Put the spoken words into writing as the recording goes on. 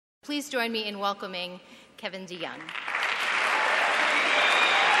Please join me in welcoming Kevin DeYoung.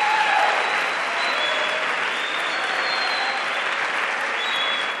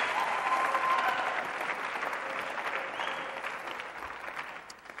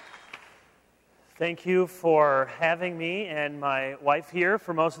 Thank you for having me and my wife here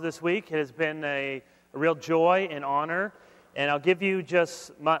for most of this week. It has been a real joy and honor. And I'll give you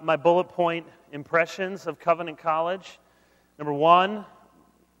just my bullet point impressions of Covenant College. Number one,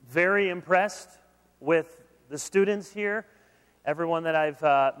 very impressed with the students here, everyone that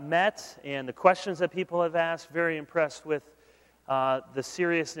I've met, and the questions that people have asked. Very impressed with the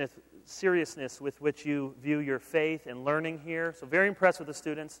seriousness with which you view your faith and learning here. So very impressed with the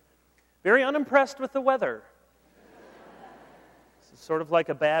students. Very unimpressed with the weather. It's sort of like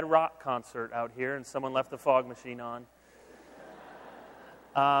a bad rock concert out here, and someone left the fog machine on.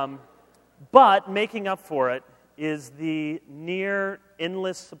 But making up for it is the near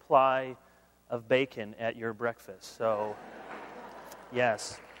endless supply of bacon at your breakfast. So,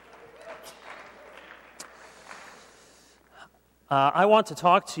 yes. I want to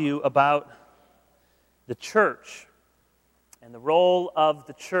talk to you about the church and the role of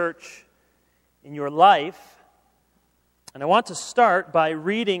the church in your life. And I want to start by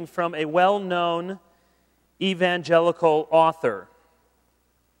reading from a well-known evangelical author.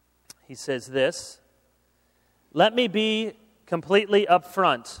 He says this: "Let me be completely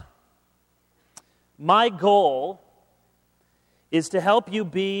upfront. My goal is to help you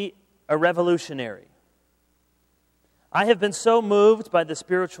be a revolutionary. I have been so moved by the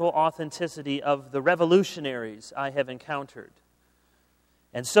spiritual authenticity of the revolutionaries I have encountered,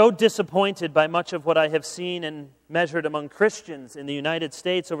 and so disappointed by much of what I have seen and measured among Christians in the United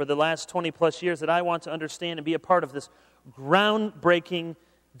States over the last 20 plus years that I want to understand and be a part of this groundbreaking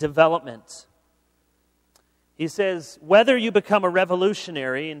development." He says, whether you become a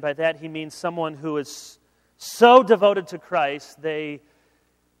revolutionary, and by that he means someone who is so devoted to Christ, they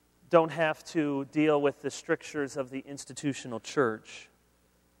don't have to deal with the strictures of the institutional church.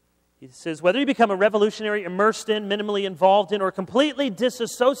 He says, whether you become a revolutionary, immersed in, minimally involved in, or completely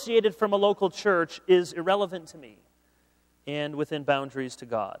disassociated from a local church is irrelevant to me and within boundaries to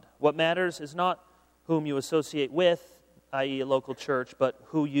God. What matters is not whom you associate with, i.e. a local church, but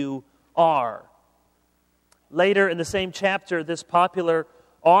who you are. Later in the same chapter, this popular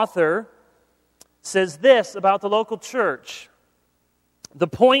author says this about the local church: the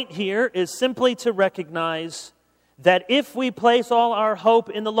point here is simply to recognize that if we place all our hope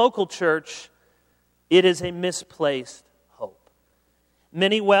in the local church, it is a misplaced hope.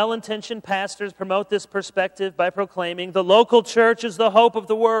 Many well-intentioned pastors promote this perspective by proclaiming the local church is the hope of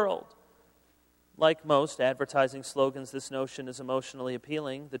the world. Like most advertising slogans, this notion is emotionally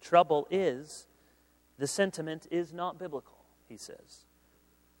appealing. The trouble is, the sentiment is not biblical, he says.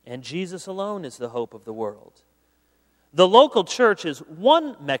 And Jesus alone is the hope of the world. The local church is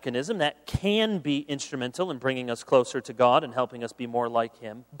one mechanism that can be instrumental in bringing us closer to God and helping us be more like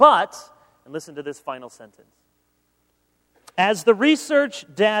Him. But, and listen to this final sentence, as the research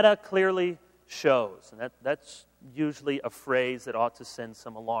data clearly shows, and that's usually a phrase that ought to send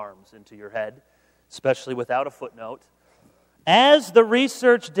some alarms into your head, especially without a footnote. As the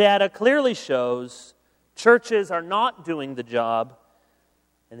research data clearly shows, churches are not doing the job.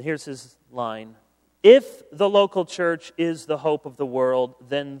 And here's his line: if the local church is the hope of the world,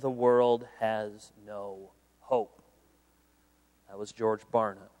 then the world has no hope. That was George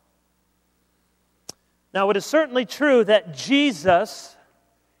Barna. Now, it is certainly true that Jesus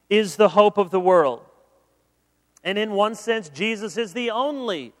is the hope of the world. And in one sense, Jesus is the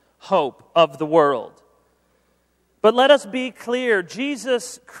only hope of the world. But let us be clear,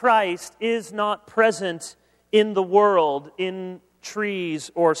 Jesus Christ is not present in the world, in trees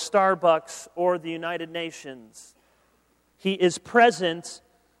or Starbucks or the United Nations. He is present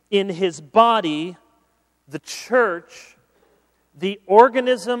in His body, the church, the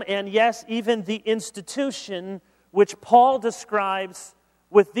organism, and yes, even the institution, which Paul describes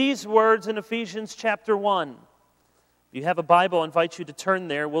with these words in Ephesians chapter 1. If you have a Bible, I invite you to turn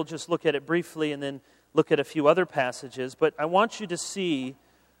there. We'll just look at it briefly and then look at a few other passages. But I want you to see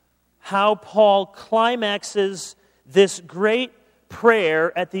how Paul climaxes this great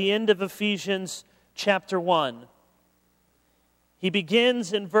prayer at the end of Ephesians chapter 1. He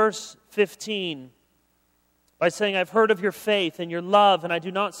begins in verse 15 by saying, I've heard of your faith and your love, and I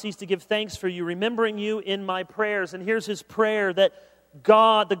do not cease to give thanks for you, remembering you in my prayers. And here's his prayer: that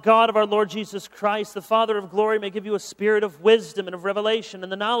God, the God of our Lord Jesus Christ, the Father of glory, may give you a spirit of wisdom and of revelation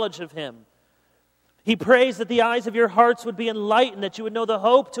and the knowledge of Him. He prays that the eyes of your hearts would be enlightened, that you would know the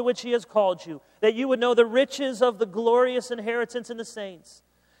hope to which He has called you, that you would know the riches of the glorious inheritance in the saints,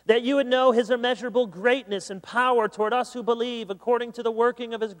 that you would know his immeasurable greatness and power toward us who believe, according to the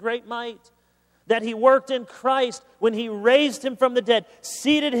working of his great might, that he worked in Christ when he raised him from the dead,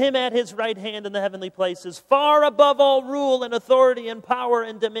 seated him at his right hand in the heavenly places, far above all rule and authority and power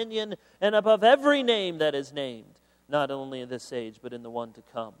and dominion, and above every name that is named, not only in this age, but in the one to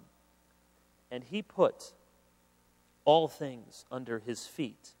come. And he put all things under his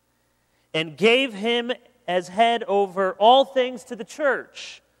feet, and gave him as head over all things to the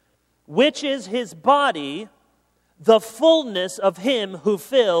church, which is his body, the fullness of him who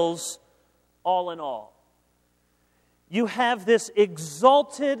fills all in all. You have this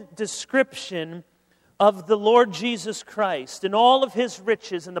exalted description of the Lord Jesus Christ and all of his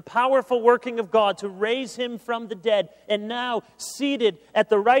riches and the powerful working of God to raise him from the dead, and now seated at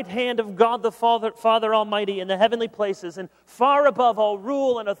the right hand of God the Father Almighty in the heavenly places and far above all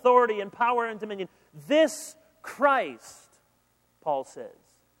rule and authority and power and dominion. This Christ, Paul says,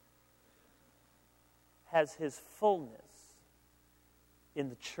 has his fullness in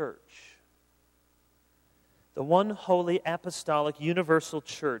the church. The one holy, apostolic, universal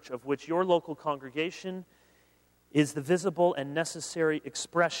church of which your local congregation is the visible and necessary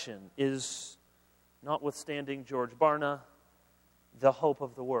expression, is, notwithstanding George Barna, the hope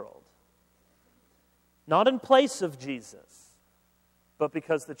of the world. Not in place of Jesus, but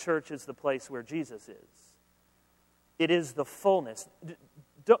because the church is the place where Jesus is. It is the fullness.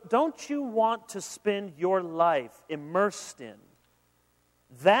 Don't you want to spend your life immersed in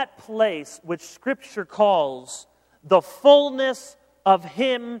that place which Scripture calls the fullness of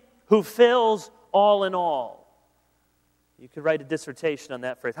him who fills all in all? You could write a dissertation on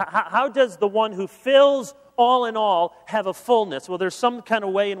that phrase. How does the one who fills all in all have a fullness? Well, there's some kind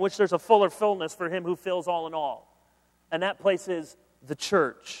of way in which there's a fuller fullness for him who fills all in all. And that place is the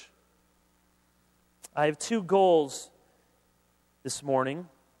church. I have two goals this morning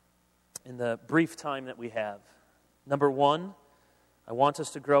in the brief time that we have. Number one, I want us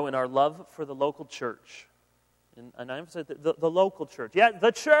to grow in our love for the local church. And I emphasize the local church. Yeah,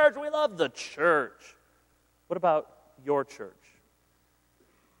 the church, we love the church. What about your church?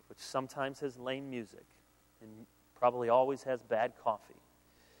 Which sometimes has lame music and probably always has bad coffee.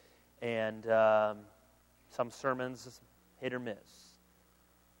 And some sermons hit or miss.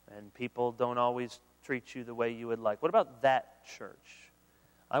 And people don't always treat you the way you would like. What about that church?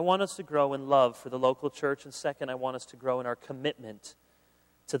 I want us to grow in love for the local church. And second, I want us to grow in our commitment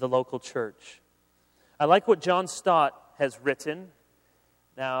to the local church. I like what John Stott has written.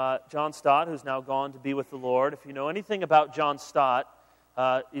 Now, John Stott, who's now gone to be with the Lord, if you know anything about John Stott,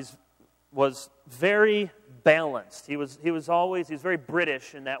 was very balanced. He was very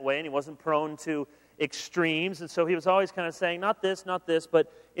British in that way, and he wasn't prone to extremes. And so he was always kind of saying, not this,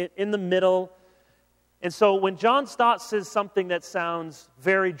 but in the middle. And so when John Stott says something that sounds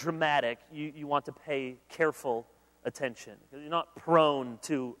very dramatic, you want to pay careful attention, because you're not prone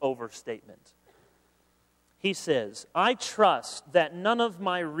to overstatement. He says, I trust that none of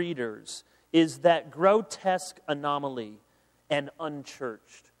my readers is that grotesque anomaly, an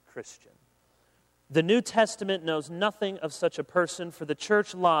unchurched Christian. The New Testament knows nothing of such a person, for the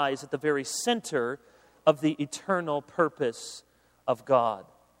church lies at the very center of the eternal purpose of God.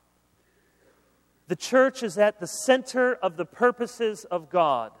 The church is at the center of the purposes of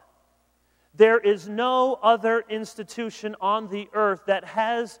God. There is no other institution on the earth that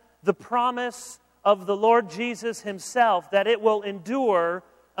has the promise of the Lord Jesus himself that it will endure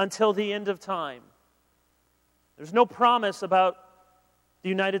until the end of time. There's no promise about the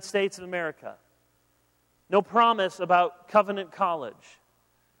United States of America. No promise about Covenant College.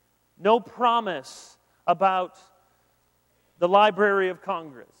 No promise about the Library of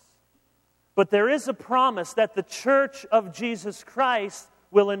Congress. But there is a promise that the church of Jesus Christ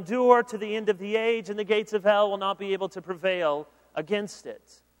will endure to the end of the age, and the gates of hell will not be able to prevail against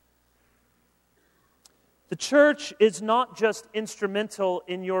it. The church is not just instrumental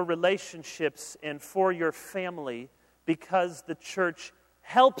in your relationships and for your family because the church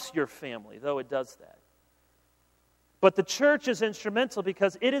helps your family, though it does that. But the church is instrumental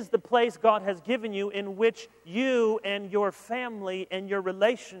because it is the place God has given you in which you and your family and your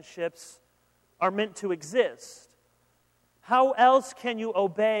relationships are meant to exist. How else can you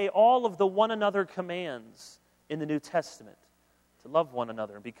obey all of the one another commands in the New Testament? To love one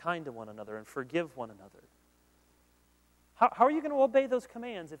another and be kind to one another and forgive one another. How are you going to obey those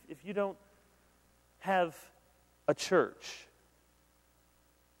commands if you don't have a church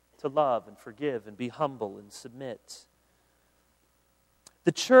to love and forgive and be humble and submit?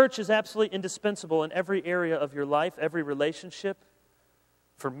 The church is absolutely indispensable in every area of your life, every relationship.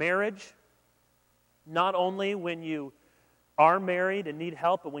 For marriage, not only when you are married and need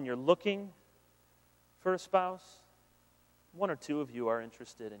help, but when you're looking for a spouse, one or two of you are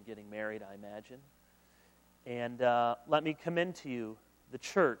interested in getting married, I imagine. And let me commend to you the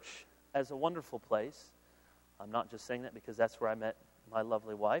church as a wonderful place. I'm not just saying that because that's where I met my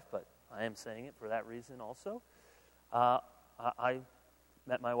lovely wife, but I am saying it for that reason also. I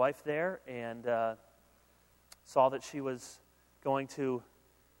met my wife there and saw that she was going to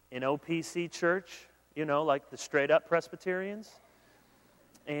an OPC church, like the straight-up Presbyterians.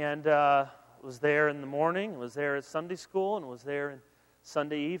 And was there in the morning, was there at Sunday school, and was there in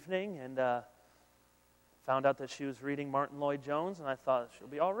Sunday evening, and found out that she was reading Martin Lloyd-Jones, and I thought, she'll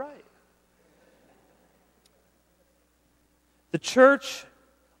be all right. The church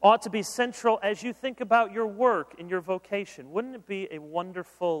ought to be central as you think about your work and your vocation. Wouldn't it be a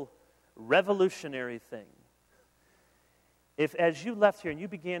wonderful, revolutionary thing if as you left here and you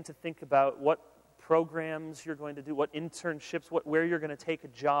began to think about what programs you're going to do, what internships, where you're going to take a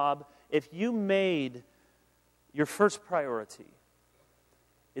job, if you made your first priority,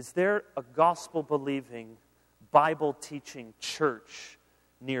 is there a gospel-believing, Bible-teaching church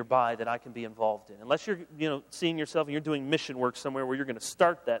nearby that I can be involved in? Unless you're, seeing yourself and you're doing mission work somewhere where you're going to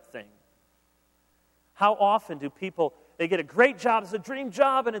start that thing. How often do people, they get a great job, it's a dream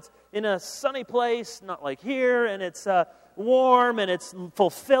job, and it's in a sunny place, not like here, and it's warm, and it's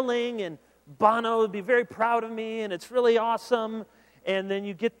fulfilling, and Bono would be very proud of me, and it's really awesome, and then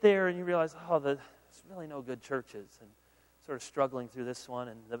you get there and you realize, there's really no good churches, and sort of struggling through this one,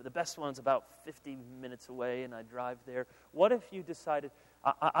 and the best one's about 50 minutes away, and I drive there. What if you decided,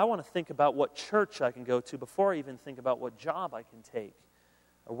 I want to think about what church I can go to before I even think about what job I can take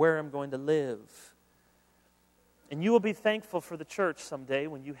or where I'm going to live? And you will be thankful for the church someday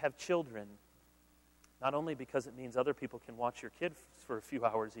when you have children, not only because it means other people can watch your kids for a few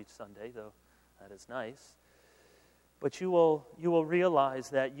hours each Sunday, though that is nice, but you will realize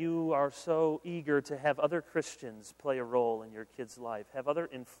that you are so eager to have other Christians play a role in your kid's life, have other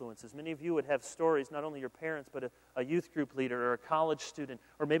influences. Many of you would have stories, not only your parents, but a youth group leader or a college student,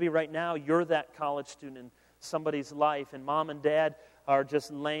 or maybe right now you're that college student in somebody's life, and mom and dad are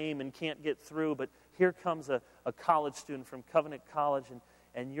just lame and can't get through, but here comes a college student from Covenant College,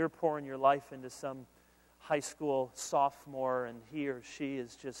 and you're pouring your life into some high school sophomore, and he or she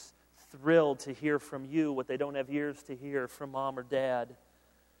is just thrilled to hear from you what they don't have ears to hear from mom or dad.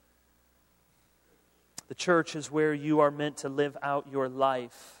 The church is where you are meant to live out your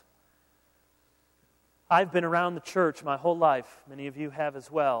life. I've been around the church my whole life. Many of you have as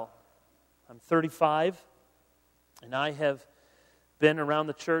well. I'm 35, and I have been around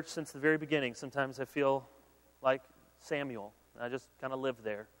the church since the very beginning. Sometimes I feel like Samuel. I just kind of lived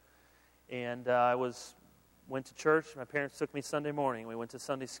there. And went to church. My parents took me Sunday morning. We went to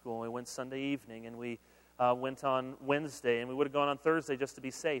Sunday school. We went Sunday evening, and we went on Wednesday. And we would have gone on Thursday just to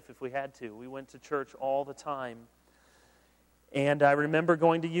be safe if we had to. We went to church all the time. And I remember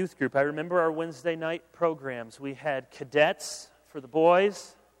going to youth group. I remember our Wednesday night programs. We had cadets for the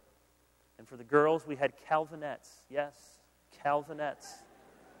boys, and for the girls, we had Calvinettes. Yes, Calvinettes.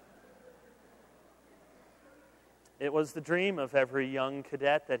 It was the dream of every young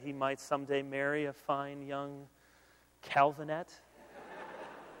cadet that he might someday marry a fine young Calvinette.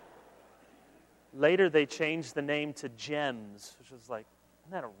 Later, they changed the name to Gems, which was like,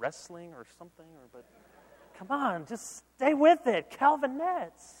 isn't that a wrestling or something? But come on, just stay with it,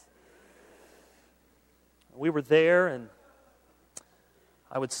 Calvinettes. We were there, and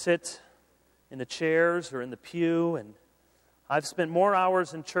I would sit in the chairs or in the pew, and I've spent more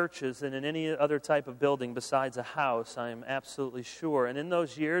hours in churches than in any other type of building besides a house, I am absolutely sure. And in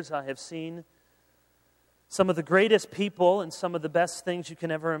those years, I have seen some of the greatest people and some of the best things you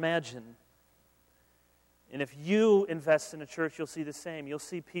can ever imagine. And if you invest in a church, you'll see the same. You'll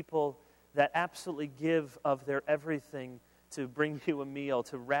see people that absolutely give of their everything to bring you a meal,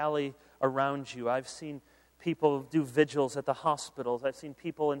 to rally around you. I've seen people do vigils at the hospitals. I've seen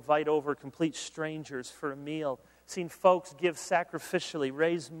people invite over complete strangers for a meal. Seen folks give sacrificially,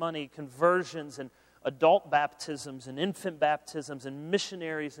 raise money, conversions and adult baptisms and infant baptisms and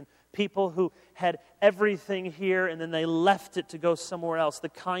missionaries and people who had everything here and then they left it to go somewhere else. The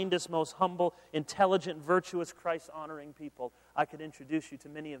kindest, most humble, intelligent, virtuous, Christ-honoring people. I could introduce you to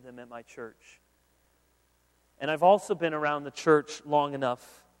many of them at my church. And I've also been around the church long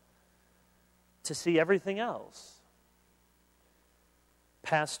enough to see everything else.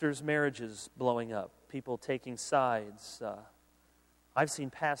 Pastors' marriages blowing up. People taking sides. I've seen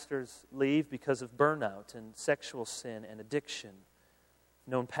pastors leave because of burnout and sexual sin and addiction.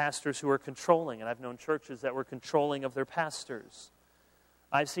 I've known pastors who are controlling, and I've known churches that were controlling of their pastors.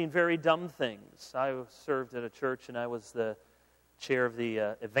 I've seen very dumb things. I served at a church, and I was the chair of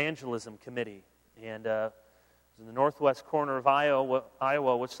the evangelism committee. And it was in the northwest corner of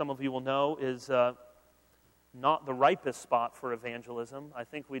Iowa, which some of you will know is not the ripest spot for evangelism. I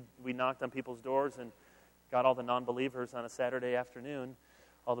think we knocked on people's doors and got all the non-believers on a Saturday afternoon,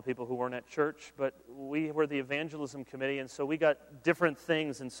 all the people who weren't at church. But we were the evangelism committee, and so we got different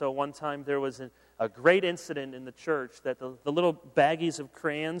things. And so one time there was a great incident in the church that the little baggies of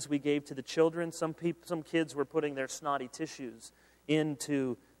crayons we gave to the children, some kids were putting their snotty tissues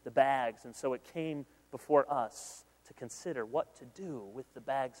into the bags. And so it came before us to consider what to do with the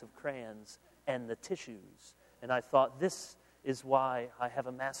bags of crayons and the tissues. And I thought, this is why I have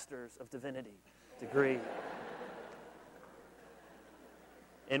a Master's of Divinity degree.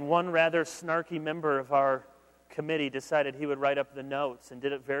 And one rather snarky member of our committee decided he would write up the notes and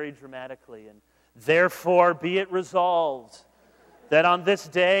did it very dramatically. And therefore be it resolved that on this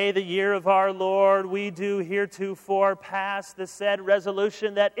day, the year of our Lord, we do heretofore pass the said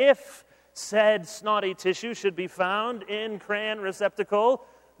resolution that if said snotty tissue should be found in crayon receptacle,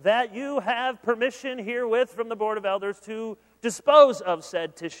 that you have permission herewith from the Board of Elders to dispose of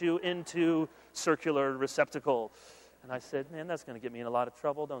said tissue into circular receptacle. And I said, man, that's going to get me in a lot of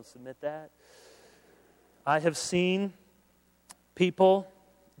trouble. Don't submit that. I have seen people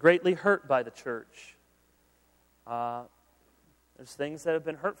greatly hurt by the church. There's things that have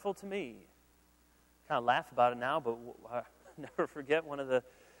been hurtful to me. Kind of laugh about it now, but I never forget one of the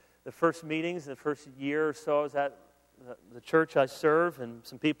first meetings, the first year or so I was at the church I serve, and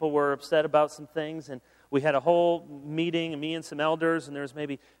some people were upset about some things, and we had a whole meeting, me and some elders, and there was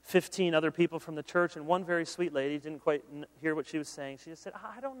maybe 15 other people from the church, and one very sweet lady didn't quite hear what she was saying. She just said,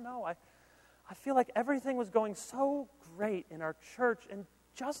 I don't know, I feel like everything was going so great in our church, and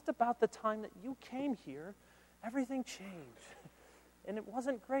just about the time that you came here, everything changed, and it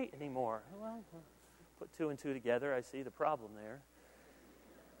wasn't great anymore. Well, put two and two together, I see the problem there.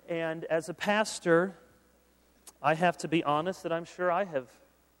 And as a pastor, I have to be honest that I'm sure I have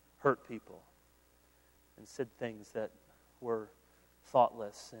hurt people and said things that were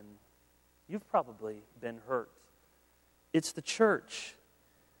thoughtless, and you've probably been hurt. It's the church.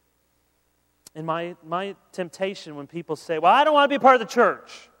 And my temptation when people say, well, I don't want to be part of the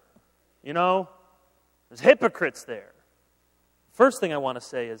church. You know, there's hypocrites there. First thing I want to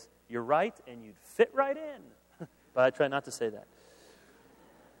say is, you're right, and you'd fit right in. But I try not to say that.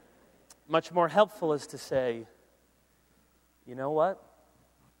 Much more helpful is to say, you know what?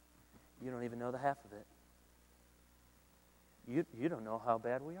 You don't even know the half of it. You don't know how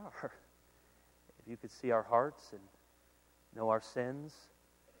bad we are. If you could see our hearts and know our sins.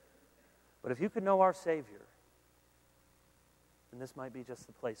 But if you could know our Savior, then this might be just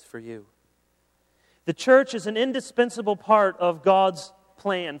the place for you. The church is an indispensable part of God's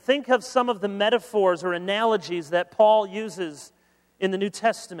plan. Think of some of the metaphors or analogies that Paul uses in the New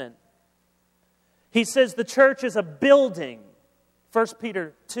Testament. He says the church is a building. 1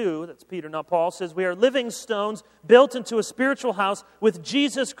 Peter 2, that's Peter, not Paul, says we are living stones built into a spiritual house with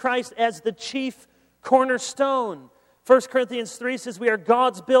Jesus Christ as the chief cornerstone. 1 Corinthians 3 says we are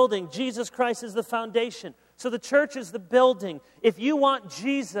God's building. Jesus Christ is the foundation. So the church is the building. If you want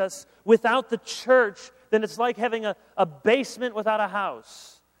Jesus without the church, then it's like having a basement without a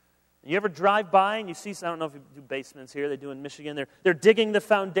house. You ever drive by and you see, I don't know if you do basements here, they do in Michigan, they're digging the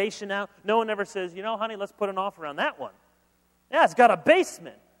foundation out. No one ever says, you know, honey, let's put an offer on that one. Yeah, it's got a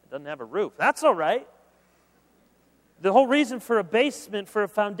basement. It doesn't have a roof. That's all right. The whole reason for a basement, for a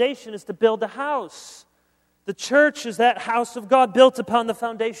foundation, is to build a house. The church is that house of God built upon the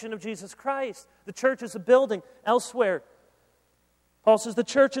foundation of Jesus Christ. The church is a building. Elsewhere, Paul says the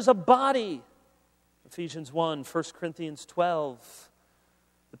church is a body. Ephesians 1, 1 Corinthians 12.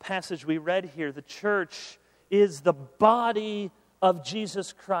 The passage we read here, the church is the body of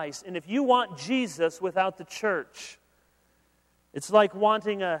Jesus Christ. And if you want Jesus without the church, it's like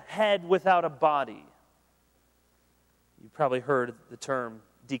wanting a head without a body. You've probably heard the term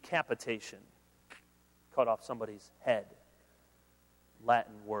decapitation. Cut off somebody's head.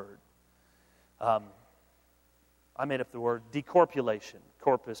 Latin word. I made up the word decorpulation.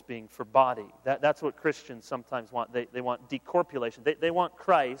 Corpus being for body. That's what Christians sometimes want. They want decorpulation. They want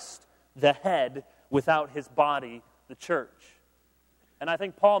Christ, the head, without his body, the church. And I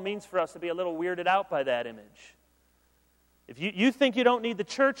think Paul means for us to be a little weirded out by that image. If you think you don't need the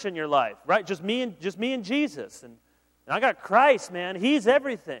church in your life, right? Just me and Jesus. And I got Christ, man. He's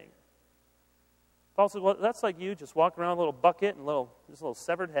everything. Paul says, well, that's like you just walking around with a little bucket and just a little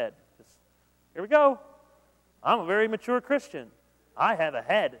severed head. Just, here we go. I'm a very mature Christian. I have a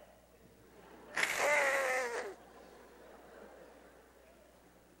head.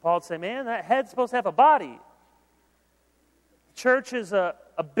 Paul would say, man, that head's supposed to have a body. The church is a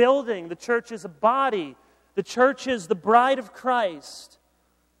building. The church is a body. The church is the bride of Christ.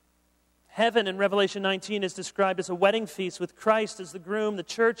 Heaven in Revelation 19 is described as a wedding feast with Christ as the groom, the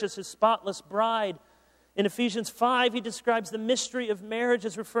church as his spotless bride. In Ephesians 5, he describes the mystery of marriage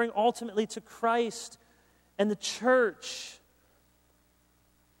as referring ultimately to Christ and the church.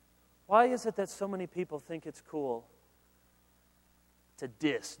 Why is it that so many people think it's cool to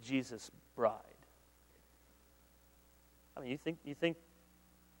diss Jesus' bride? I mean, you think,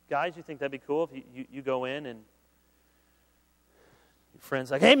 guys, you think that'd be cool if you go in and your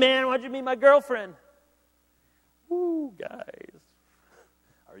friend's like, hey man, why'd you meet my girlfriend? Woo, guys,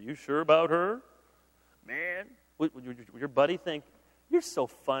 are you sure about her? Man, would your buddy think, you're so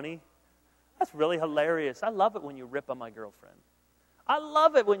funny. That's really hilarious. I love it when you rip on my girlfriend. I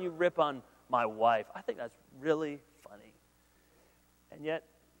love it when you rip on my wife. I think that's really funny. And yet,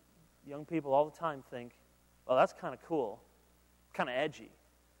 young people all the time think, well, that's kind of cool, kind of edgy,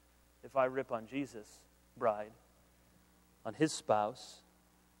 if I rip on Jesus' bride, on his spouse,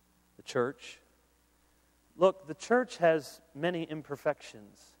 the church. Look, the church has many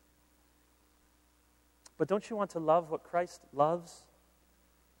imperfections. But don't you want to love what Christ loves?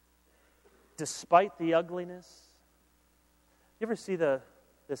 Despite the ugliness? You ever see this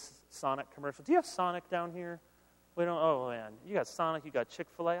Sonic commercial? Do you have Sonic down here? We don't. Oh man, you got Sonic, you got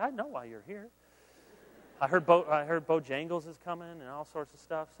Chick-fil-A. I know why you're here. I heard Bojangles is coming and all sorts of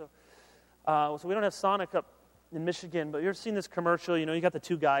stuff. So we don't have Sonic up in Michigan. But you ever seen this commercial? You know, you got the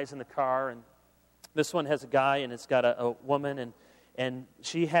two guys in the car, and this one has a guy, and it's got a woman, and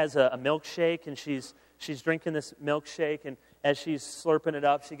she has a milkshake, and she's drinking this milkshake, and as she's slurping it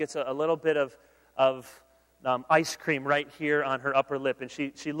up, she gets a little bit of ice cream right here on her upper lip, and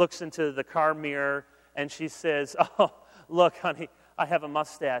she looks into the car mirror, and she says, oh, look, honey, I have a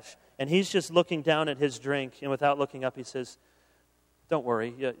mustache. And he's just looking down at his drink, and without looking up, he says, don't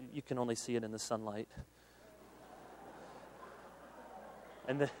worry, you can only see it in the sunlight.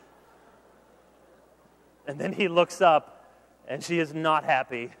 And then he looks up, and she is not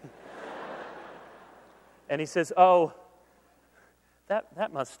happy. And he says, oh,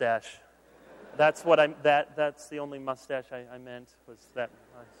 that mustache. That's the only mustache I meant, was that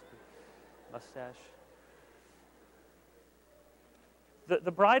mustache.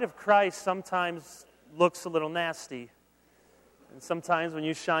 The bride of Christ sometimes looks a little nasty. And sometimes when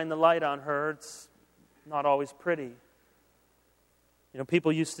you shine the light on her, it's not always pretty. You know,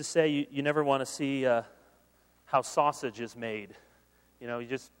 people used to say you never want to see how sausage is made. You know,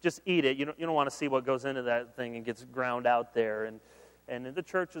 you just eat it. You don't want to see what goes into that thing and gets ground out there. And the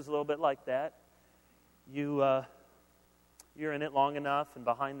church is a little bit like that. You're in it long enough and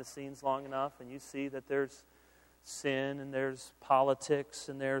behind the scenes long enough, and you see that there's sin and there's politics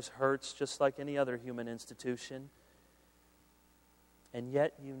and there's hurts just like any other human institution. And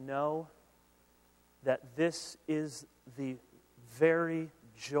yet you know that this is the very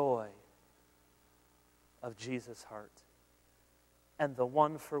joy of Jesus' heart, and the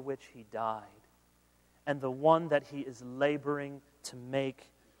one for which he died, and the one that he is laboring to make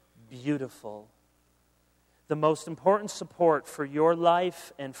beautiful. The most important support for your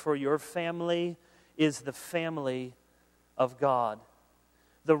life and for your family is the family of God.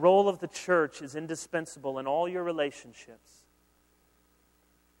 The role of the church is indispensable in all your relationships.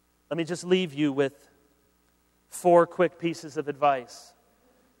 Let me just leave you with 4 quick pieces of advice.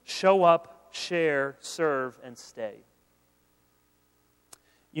 Show up, share, serve, and stay.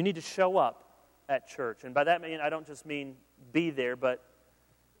 You need to show up at church. And by that I don't just mean be there, but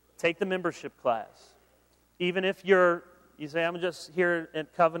take the membership class. Even if you say, I'm just here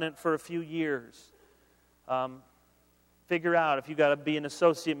at Covenant for a few years. Figure out if you've got to be an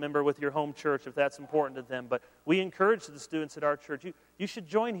associate member with your home church, if that's important to them. But we encourage the students at our church, you should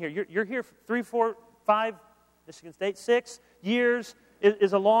join here. You're here for 3, 4, 5, Michigan State, 6 years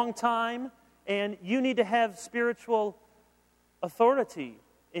is a long time. And you need to have spiritual authority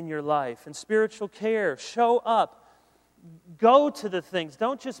in your life and spiritual care. Show up. Go to the things.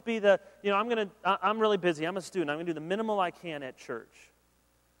 Don't just be I'm really busy. I'm a student. I'm going to do the minimal I can at church.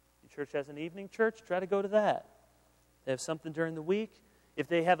 Your church has an evening church, try to go to that. They have something during the week. If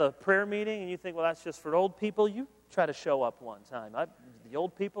they have a prayer meeting and you think, well, that's just for old people, you try to show up one time. The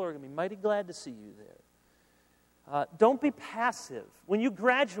old people are going to be mighty glad to see you there. Don't be passive. When you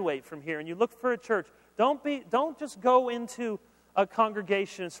graduate from here and you look for a church, don't just go into a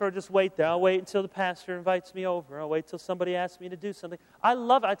congregation and sort of just wait there. I'll wait until the pastor invites me over. I'll wait till somebody asks me to do something. I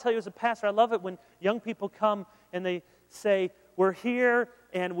love it. I tell you as a pastor, I love it when young people come and they say, we're here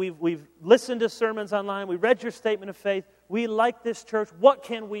and we've listened to sermons online. We read your statement of faith. We like this church. What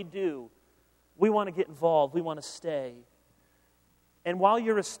can we do? We want to get involved. We want to stay. And while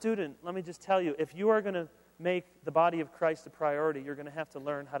you're a student, let me just tell you, if you are going to make the body of Christ a priority, you're going to have to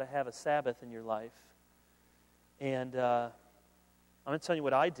learn how to have a Sabbath in your life. And I'm going to tell you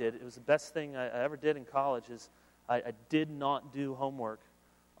what I did. It was the best thing I ever did in college is I did not do homework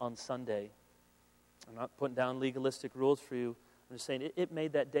on Sunday. I'm not putting down legalistic rules for you. I'm just saying it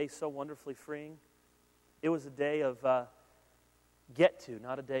made that day so wonderfully freeing. It was a day of get to,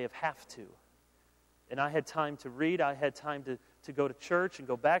 not a day of have to. And I had time to read. I had time to go to church and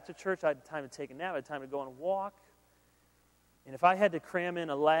go back to church. I had time to take a nap. I had time to go on a walk. And if I had to cram in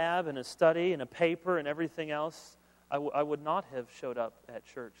a lab and a study and a paper and everything else, I would not have showed up at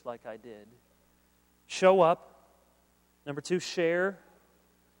church like I did. Show up. Number 2, share.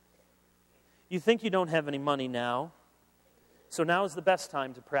 You think you don't have any money now, so now is the best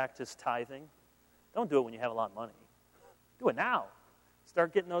time to practice tithing. Don't do it when you have a lot of money. Do it now.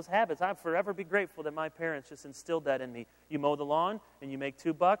 Start getting those habits. I'll forever be grateful that my parents just instilled that in me. You mow the lawn and you make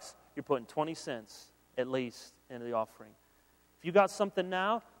 $2, you're putting 20 cents at least into the offering. If you got something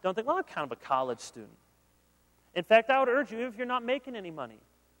now, don't think, well, I'm kind of a college student. In fact, I would urge you, if you're not making any money,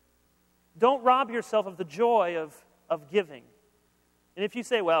 don't rob yourself of the joy of giving. And if you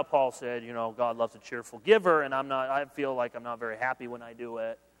say, well, Paul said, God loves a cheerful giver, and I feel like I'm not very happy when I do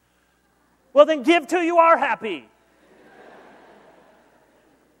it. Well, then give till you are happy.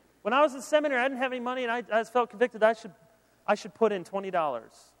 When I was in seminary, I didn't have any money, and I just felt convicted I should put in $20. I don't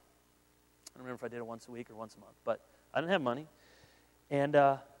remember if I did it once a week or once a month, but I didn't have money. And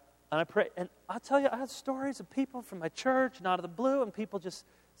I pray, and I'll tell you, I had stories of people from my church and out of the blue, and people just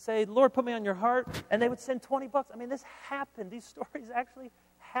say, Lord, put me on your heart, and they would send $20. I mean, this happened. These stories actually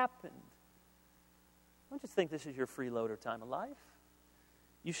happened. Don't just think this is your freeloader time of life.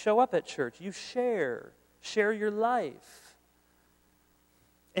 You show up at church. You share your life.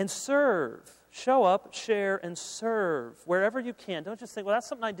 And serve. Show up, share, and serve wherever you can. Don't just think, well, that's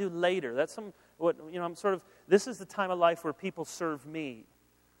something I do later. That's this is the time of life where people serve me.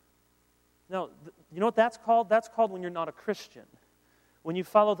 No, you know what that's called? That's called when you're not a Christian. When you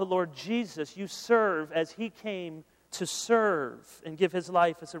follow the Lord Jesus, you serve as He came to serve and give His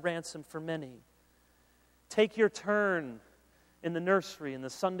life as a ransom for many. Take your turn in the nursery, in the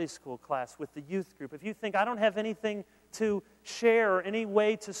Sunday school class, with the youth group. If you think, I don't have anything to share or any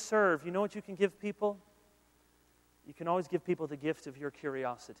way to serve, you know what you can give people? You can always give people the gift of your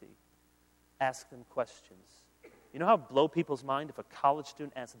curiosity. Ask them questions. You know how it blow people's mind if a college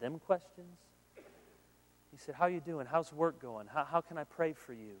student asks them questions? He said, how are you doing? How's work going? How can I pray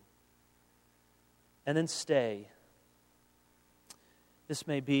for you? And then stay. This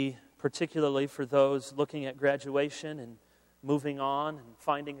may be particularly for those looking at graduation and moving on and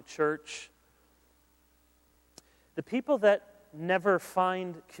finding a church. The people that never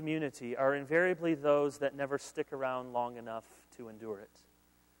find community are invariably those that never stick around long enough to endure it.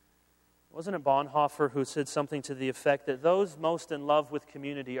 Wasn't it Bonhoeffer who said something to the effect that those most in love with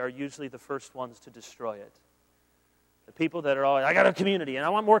community are usually the first ones to destroy it? The people that are always, I got a community, and I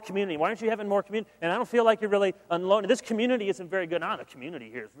want more community. Why aren't you having more community? And I don't feel like you're really unloaded. This community isn't very good. The community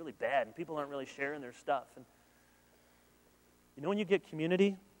here is really bad, and people aren't really sharing their stuff. And you know when you get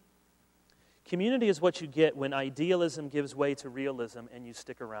community? Community is what you get when idealism gives way to realism and you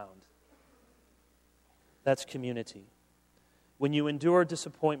stick around. That's community. When you endure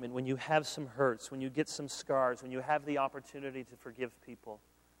disappointment, when you have some hurts, when you get some scars, when you have the opportunity to forgive people.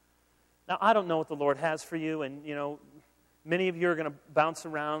 Now, I don't know what the Lord has for you, and, many of you are going to bounce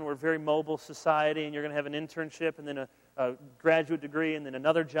around. We're a very mobile society, and you're going to have an internship and then a graduate degree and then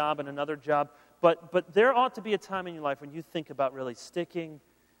another job and another job. But there ought to be a time in your life when you think about really sticking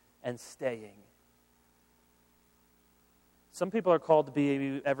and staying. Some people are called to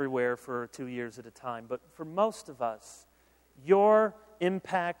be everywhere for 2 years at a time, but for most of us, your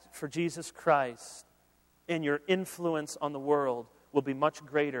impact for Jesus Christ and your influence on the world will be much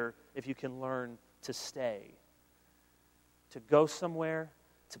greater if you can learn to stay, to go somewhere,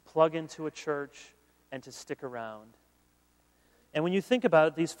 to plug into a church, and to stick around. And when you think about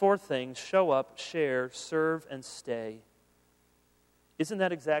it, these 4 things, show up, share, serve, and stay, isn't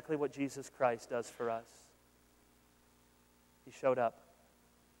that exactly what Jesus Christ does for us? He showed up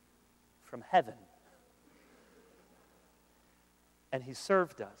from heaven. And He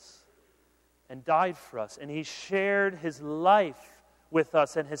served us and died for us. And He shared His life with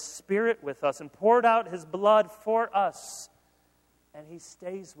us and His Spirit with us and poured out His blood for us. And He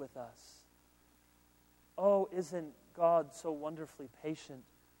stays with us. Oh, isn't God so wonderfully patient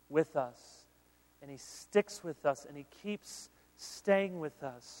with us? And He sticks with us and He keeps staying with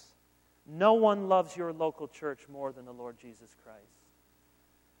us. No one loves your local church more than the Lord Jesus Christ.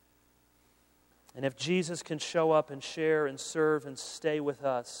 And if Jesus can show up and share and serve and stay with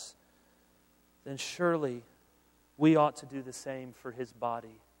us, then surely we ought to do the same for his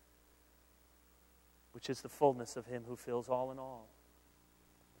body, which is the fullness of him who fills all in all.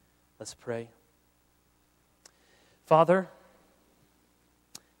 Let's pray. Father,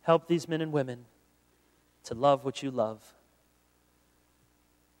 help these men and women to love what you love,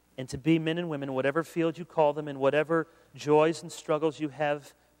 and to be men and women in whatever field you call them, in whatever joys and struggles you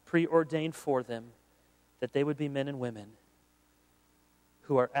have preordained for them, that they would be men and women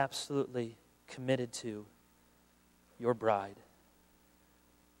who are absolutely committed to your bride.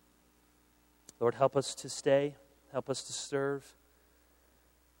 Lord, help us to stay, help us to serve,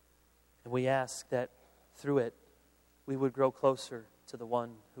 and we ask that through it we would grow closer to the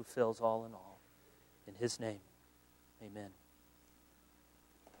one who fills all in all. In his name, amen.